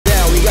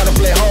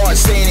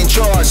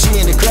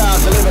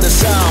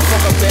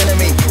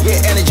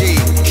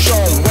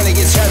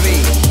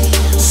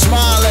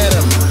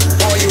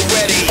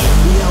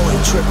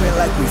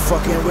like we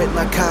fucking with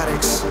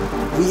narcotics.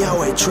 We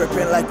out here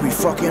tripping like we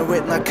fucking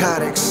with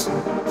narcotics.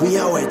 We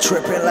out here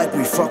tripping like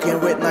we fucking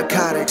with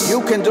narcotics.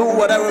 You can do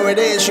whatever it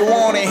is you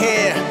want in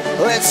here.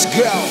 Let's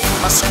go.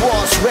 My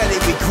squad's ready,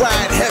 we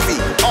grind heavy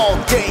all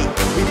day.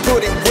 We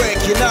put in work,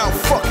 you know,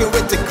 fucking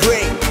with the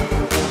great.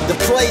 The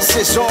place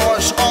is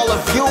ours, all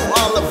of you,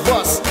 all of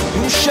us.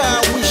 You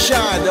shine, we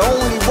shine, the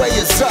only way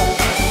is up.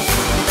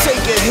 Take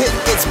a hit,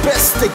 it's best to